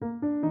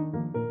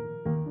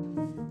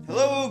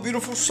Hello,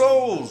 beautiful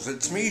souls!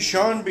 It's me,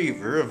 Sean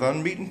Beaver of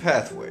Unbeaten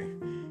Pathway.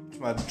 It's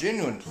my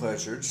genuine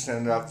pleasure to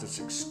send out this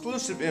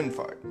exclusive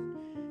invite.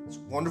 It's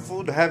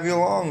wonderful to have you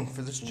along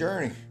for this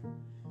journey.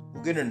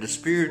 We'll get into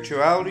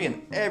spirituality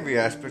in every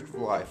aspect of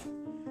life.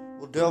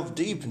 We'll delve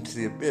deep into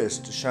the abyss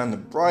to shine the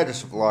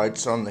brightest of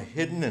lights on the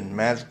hidden and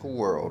magical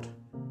world.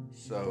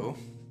 So,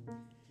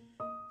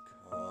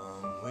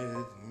 come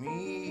with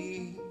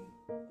me,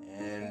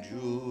 and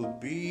you'll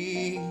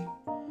be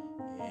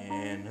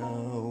in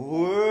a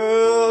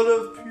world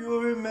of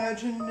pure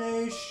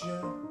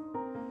imagination.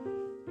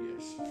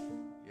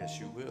 Yes,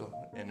 you will,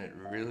 and it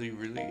really,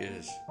 really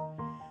is.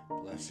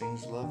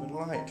 Blessings, love, and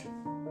light.